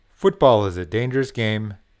Football is a dangerous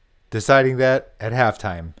game. Deciding that at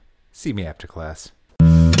halftime. See me after class.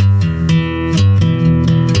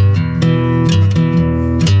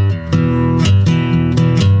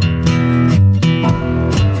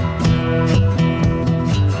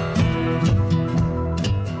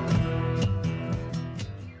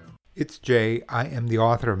 It's Jay. I am the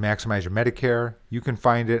author of Maximize Your Medicare. You can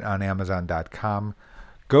find it on Amazon.com.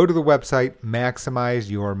 Go to the website,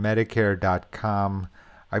 MaximizeYourMedicare.com.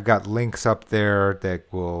 I've got links up there that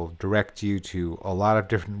will direct you to a lot of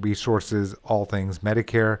different resources, all things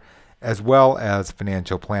Medicare, as well as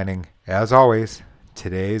financial planning. As always,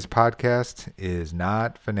 today's podcast is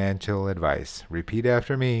not financial advice. Repeat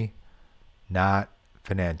after me, not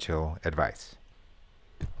financial advice.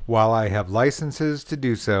 While I have licenses to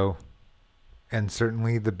do so, and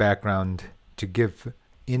certainly the background to give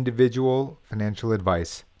individual financial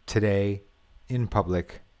advice today in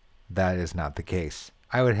public, that is not the case.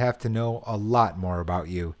 I would have to know a lot more about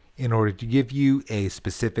you in order to give you a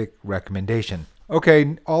specific recommendation.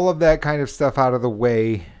 Okay, all of that kind of stuff out of the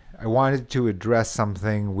way, I wanted to address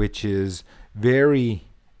something which is very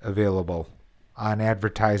available on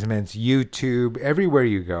advertisements, YouTube, everywhere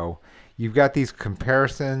you go. You've got these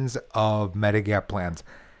comparisons of Medigap plans.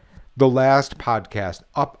 The last podcast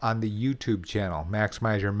up on the YouTube channel,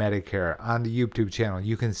 Maximize Your Medicare, on the YouTube channel,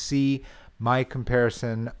 you can see my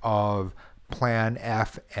comparison of Plan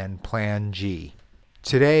F and Plan G.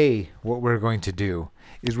 Today, what we're going to do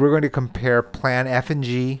is we're going to compare Plan F and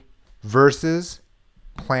G versus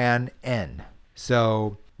Plan N.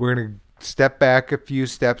 So we're going to step back a few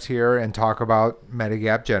steps here and talk about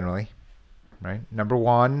Medigap generally. Right? Number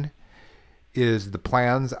one is the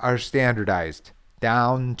plans are standardized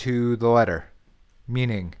down to the letter,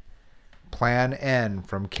 meaning Plan N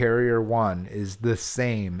from Carrier 1 is the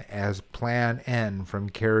same as Plan N from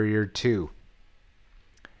Carrier 2.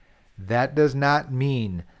 That does not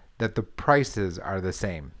mean that the prices are the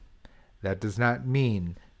same. That does not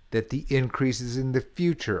mean that the increases in the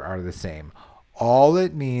future are the same. All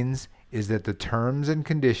it means is that the terms and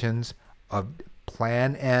conditions of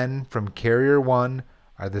Plan N from Carrier 1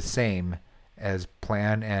 are the same as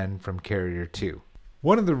Plan N from Carrier 2.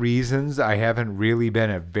 One of the reasons I haven't really been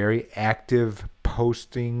a very active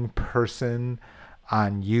posting person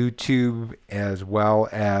on YouTube as well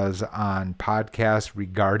as on podcasts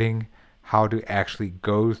regarding how to actually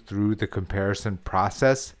go through the comparison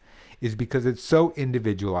process is because it's so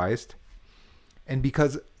individualized and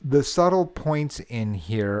because the subtle points in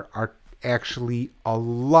here are actually a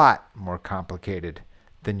lot more complicated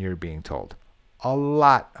than you're being told. A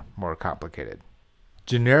lot more complicated.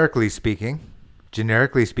 Generically speaking,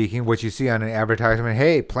 what you see on an advertisement,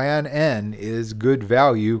 hey, Plan N is good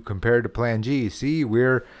value compared to Plan G. See,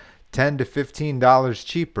 we're $10 to $15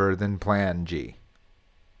 cheaper than Plan G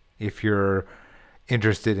if you're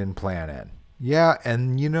interested in Plan N. Yeah,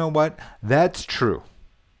 and you know what? That's true.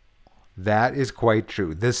 That is quite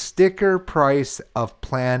true. The sticker price of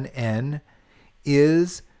Plan N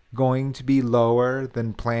is going to be lower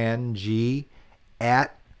than Plan G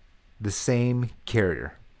at the same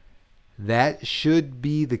carrier. That should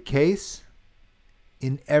be the case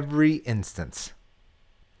in every instance.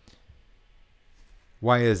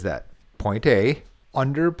 Why is that? Point A,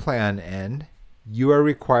 under Plan N, you are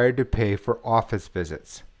required to pay for office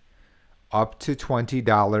visits. Up to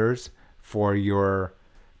 $20 for your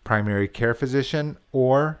primary care physician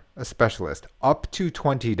or a specialist. Up to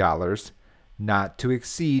 $20, not to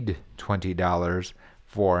exceed $20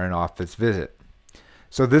 for an office visit.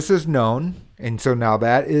 So this is known, and so now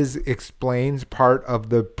that explains part of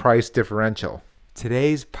the price differential.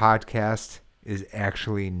 Today's podcast is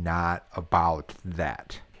actually not about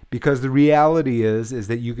that. Because the reality is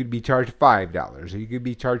that you could be charged $5 or you could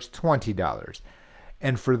be charged $20.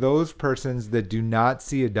 And for those persons that do not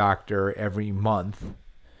see a doctor every month,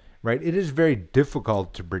 right, it is very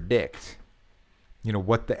difficult to predict,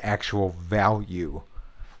 what the actual value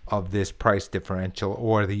of this price differential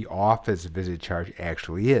or the office visit charge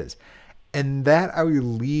actually is. And that I will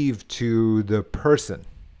leave to the person,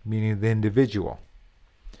 meaning the individual.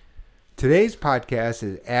 Today's podcast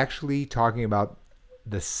is actually talking about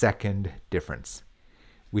the second difference,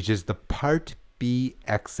 which is the Part B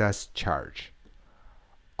excess charge.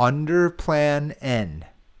 Under Plan N,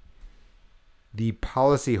 the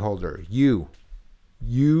policyholder, you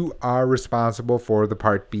are responsible for the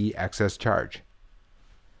Part B excess charge.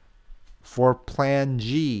 For Plan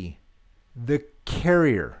G, the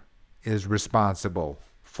carrier is responsible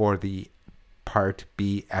for the Part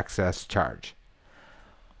B excess charge.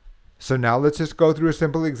 So now let's just go through a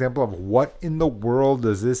simple example of what in the world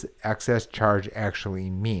does this excess charge actually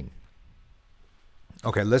mean.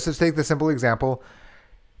 Okay, let's just take the simple example.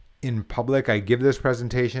 In public, I give this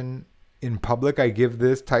presentation. In public, I give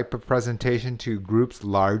this type of presentation to groups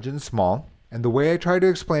large and small. And the way I try to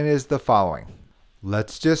explain it is the following.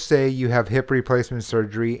 Let's just say you have hip replacement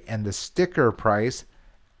surgery and the sticker price,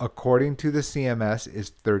 according to the CMS,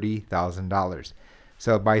 is $30,000.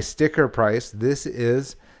 So by sticker price, this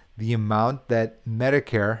is the amount that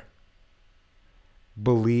Medicare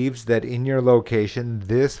believes that in your location,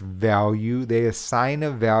 this value, they assign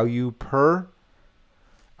a value per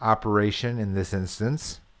operation in this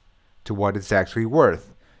instance to what it's actually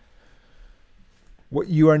worth. What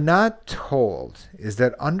you are not told is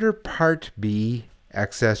that under Part B,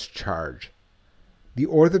 excess charge, the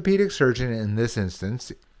orthopedic surgeon in this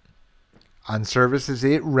instance, on services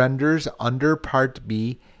it renders under Part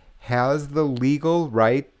B, has the legal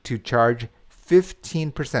right to charge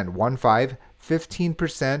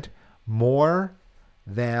 15% more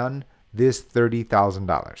than this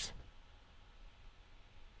 $30,000.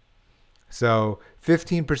 So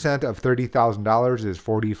 15% of $30,000 is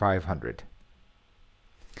 $4,500.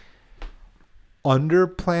 Under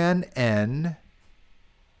Plan N,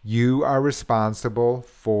 you are responsible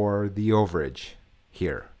for the overage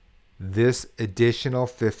here, this additional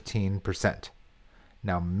 15%.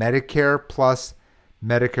 Now, Medicare plus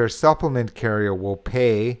Medicare supplement carrier will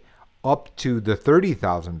pay up to the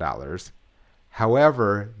 $30,000.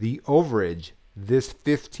 However, the overage, this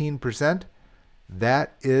 15%,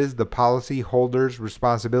 that is the policy holder's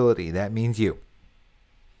responsibility. That means you.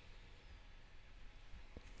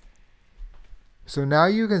 So now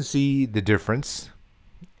you can see the difference,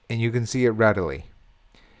 and you can see it readily.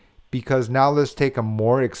 Because now let's take a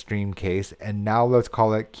more extreme case, and now let's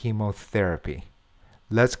call it chemotherapy.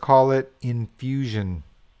 Let's call it infusion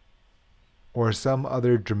or some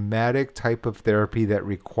other dramatic type of therapy that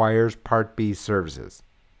requires Part B services.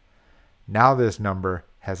 Now this number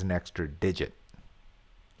has an extra digit.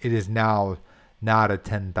 It is now not a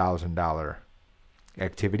 $10,000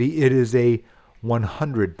 activity. It is a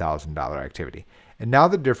 $100,000 activity. And now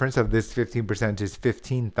the difference of this 15% is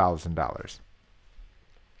 $15,000.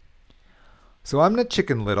 So I'm not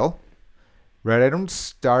Chicken Little, right? I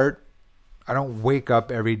don't wake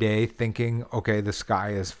up every day thinking, okay, the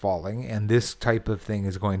sky is falling and this type of thing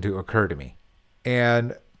is going to occur to me.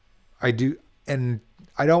 And I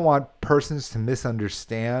don't want persons to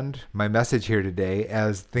misunderstand my message here today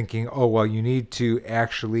as thinking, oh, well, you need to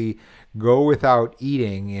actually go without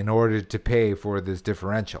eating in order to pay for this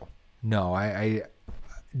differential. No,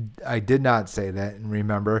 I did not say that. And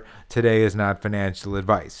remember, today is not financial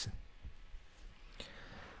advice.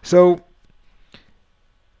 So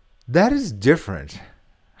that is different,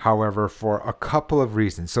 however, for a couple of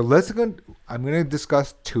reasons. So I'm going to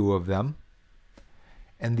discuss two of them.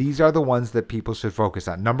 And these are the ones that people should focus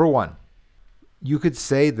on. Number one, you could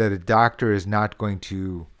say that a doctor is not going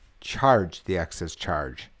to charge the excess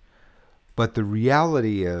charge. But the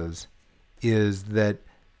reality is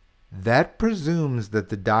that presumes that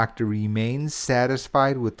the doctor remains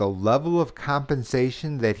satisfied with the level of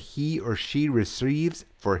compensation that he or she receives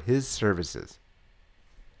for his services.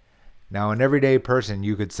 Now, an everyday person,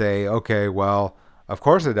 you could say, okay, well, of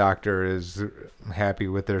course a doctor is happy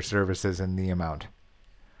with their services and the amount.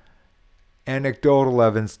 Anecdotal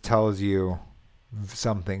evidence tells you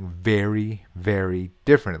something very, very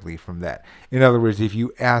differently from that. In other words, if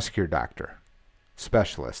you ask your doctor,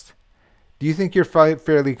 specialist, do you think you're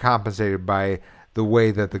fairly compensated by the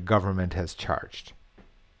way that the government has charged?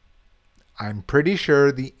 I'm pretty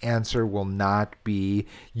sure the answer will not be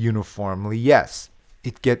uniformly yes.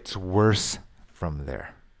 It gets worse from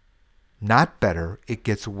there. Not better, it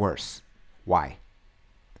gets worse. Why?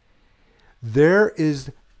 There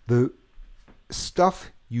is the stuff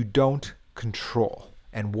you don't control.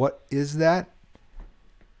 And what is that?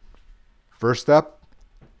 First up,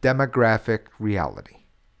 demographic reality.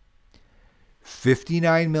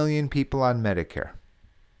 59 million people on Medicare.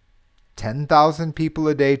 10,000 people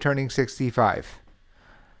a day turning 65.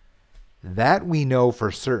 That we know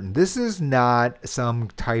for certain. This is not some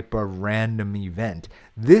type of random event.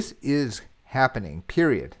 This is happening,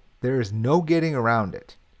 period. There is no getting around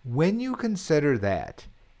it. When you consider that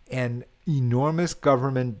and enormous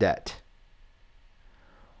government debt,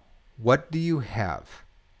 what do you have?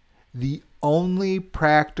 The only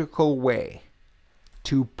practical way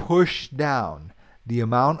to push down the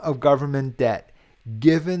amount of government debt,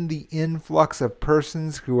 given the influx of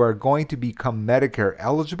persons who are going to become Medicare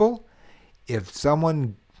eligible, if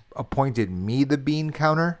someone appointed me the bean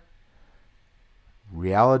counter,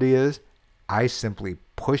 reality is I simply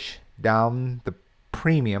push down the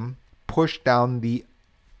premium,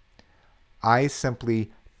 I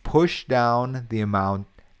simply push down the amount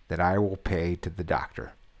that I will pay to the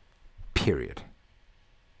doctor. Period.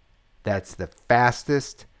 That's the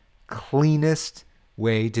fastest, cleanest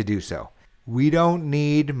way to do so. We don't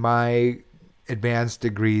need my advanced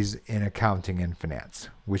degrees in accounting and finance,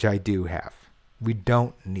 which I do have. We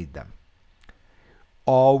don't need them.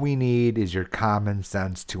 All we need is your common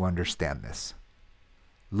sense to understand this.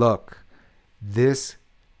 Look, this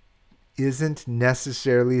isn't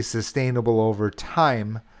necessarily sustainable over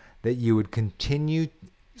time that you would continue.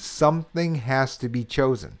 Something has to be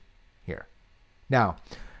chosen here. Now,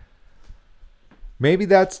 maybe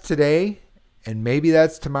that's today, and maybe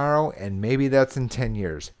that's tomorrow, and maybe that's in 10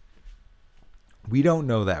 years. We don't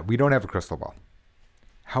know that. We don't have a crystal ball.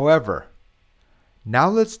 However, now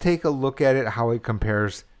let's take a look at it, how it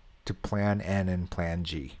compares to Plan N and Plan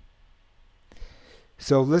G.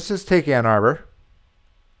 So let's just take Ann Arbor.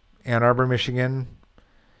 Ann Arbor, Michigan.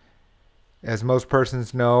 As most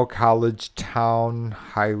persons know, college town,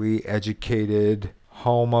 highly educated,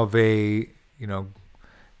 home of a,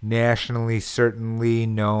 nationally certainly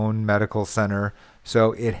known medical center.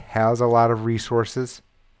 So it has a lot of resources.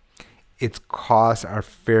 Its costs are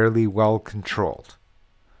fairly well controlled.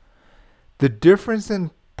 The difference in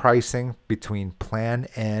pricing between Plan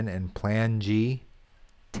N and Plan G,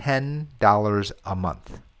 $10 a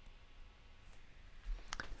month.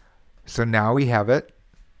 So now we have it,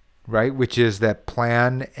 right? Which is that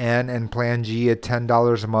Plan N and Plan G at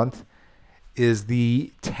 $10 a month is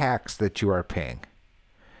the tax that you are paying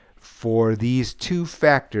for these two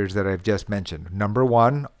factors that I've just mentioned. Number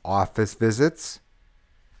one, office visits,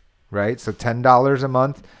 right? So $10 a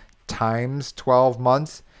month times 12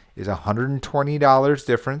 months is $120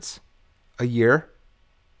 difference a year.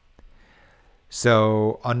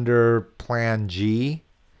 So under Plan G,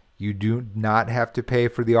 you do not have to pay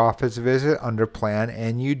for the office visit. Under Plan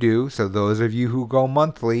N, you do. So those of you who go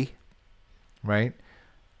monthly, right?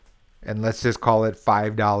 And let's just call it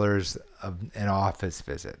 $5 of an office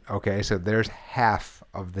visit. Okay, so there's half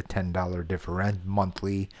of the $10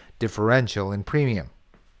 monthly differential in premium.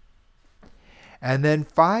 And then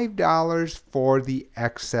 $5 for the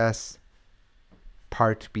excess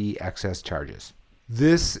Part B excess charges.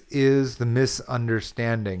 This is the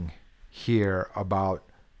misunderstanding here about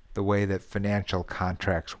the way that financial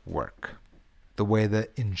contracts work, the way that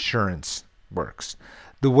insurance works,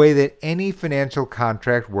 the way that any financial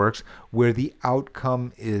contract works where the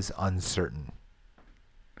outcome is uncertain.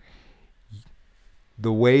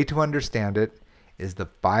 The way to understand it is the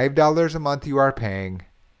 $5 a month you are paying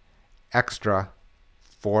extra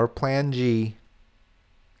for Plan G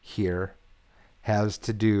here has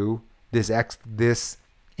to do this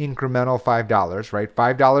incremental $5, right?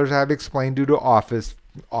 $5 I've explained due to office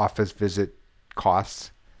visit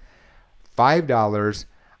costs. $5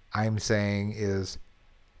 I'm saying is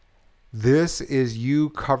this is you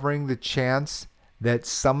covering the chance that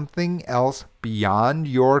something else beyond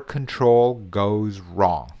your control goes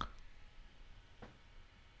wrong.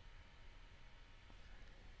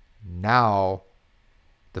 Now,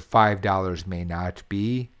 the $5 may not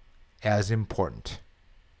be as important.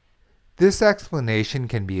 This explanation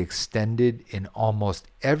can be extended in almost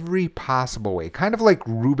every possible way, kind of like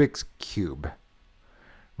Rubik's Cube,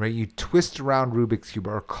 right? You twist around Rubik's Cube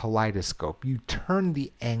or a kaleidoscope. You turn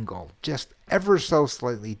the angle just ever so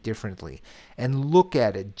slightly differently and look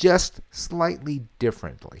at it just slightly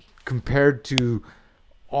differently compared to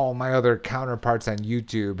all my other counterparts on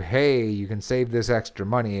YouTube. Hey, you can save this extra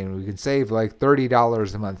money and we can save like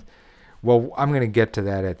 $30 a month. Well, I'm going to get to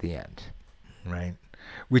that at the end, right?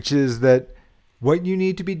 Which is that what you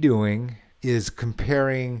need to be doing is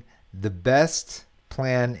comparing the best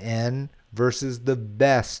Plan N versus the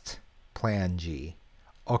best Plan G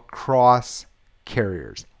across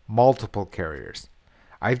carriers, multiple carriers.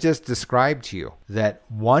 I've just described to you that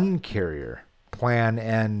one carrier, Plan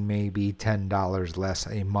N, may be $10 less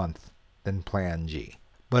a month than Plan G.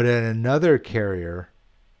 But at another carrier,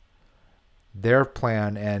 their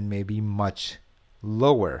Plan N may be much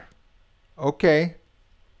lower. Okay.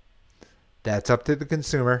 That's up to the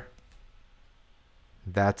consumer.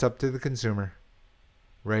 That's up to the consumer.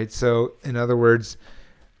 Right? So, in other words,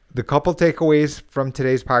 the couple takeaways from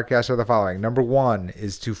today's podcast are the following. Number one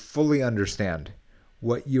is to fully understand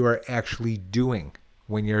what you are actually doing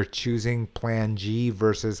when you're choosing Plan G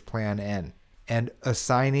versus Plan N and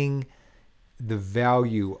assigning the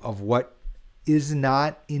value of what is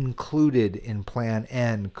not included in Plan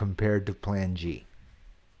N compared to Plan G.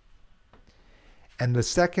 And the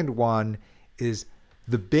second one is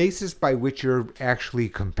the basis by which you're actually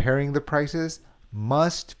comparing the prices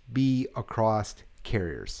must be across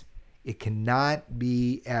carriers. It cannot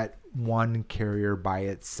be at one carrier by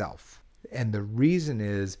itself. And the reason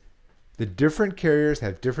is the different carriers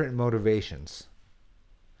have different motivations.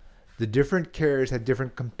 The different carriers have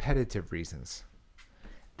different competitive reasons.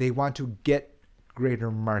 They want to get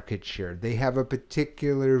greater market share. They have a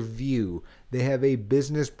particular view. They have a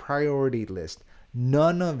business priority list.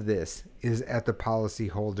 None of this is at the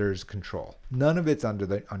policyholder's control. None of it's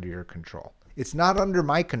under your control. It's not under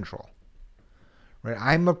my control. Right?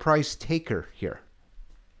 I'm a price taker here.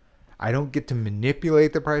 I don't get to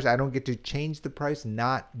manipulate the price. I don't get to change the price,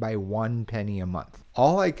 not by 1 penny a month.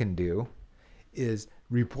 All I can do is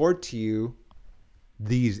report to you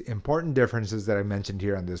these important differences that I mentioned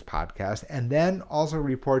here on this podcast, and then also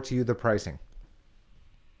report to you the pricing.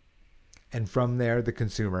 And from there, the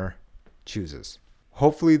consumer chooses.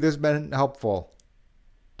 Hopefully this has been helpful.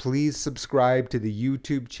 Please subscribe to the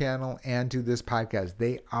YouTube channel and to this podcast.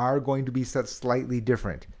 They are going to be slightly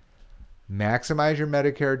different.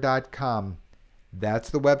 MaximizeYourMedicare.com. That's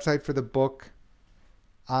the website for the book.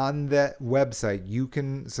 On that website, you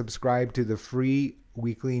can subscribe to the free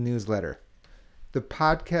weekly newsletter. The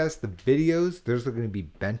podcast, the videos, there's going to be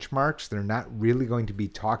benchmarks. They're not really going to be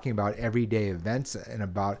talking about everyday events and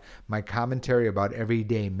about my commentary about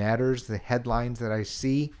everyday matters, the headlines that I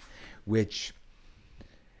see, which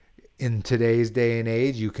in today's day and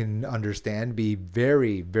age, you can understand be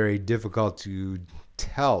very, very difficult to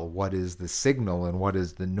tell what is the signal and what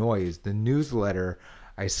is the noise. The newsletter,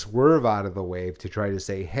 I swerve out of the way to try to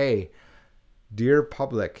say, hey, dear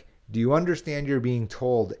public, do you understand you're being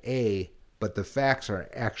told A, but the facts are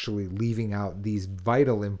actually leaving out these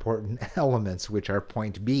vital important elements, which are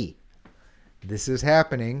point B. This is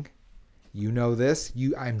happening. You know this.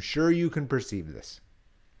 I'm sure you can perceive this.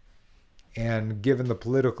 And given the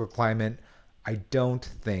political climate, I don't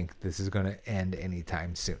think this is going to end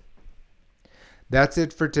anytime soon. That's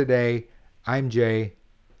it for today. I'm Jay.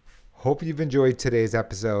 Hope you've enjoyed today's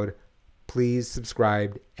episode. Please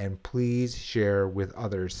subscribe and please share with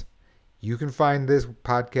others. You can find this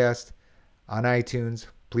podcast on iTunes.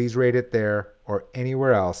 Please rate it there or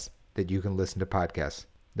anywhere else that you can listen to podcasts.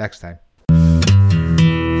 Next time.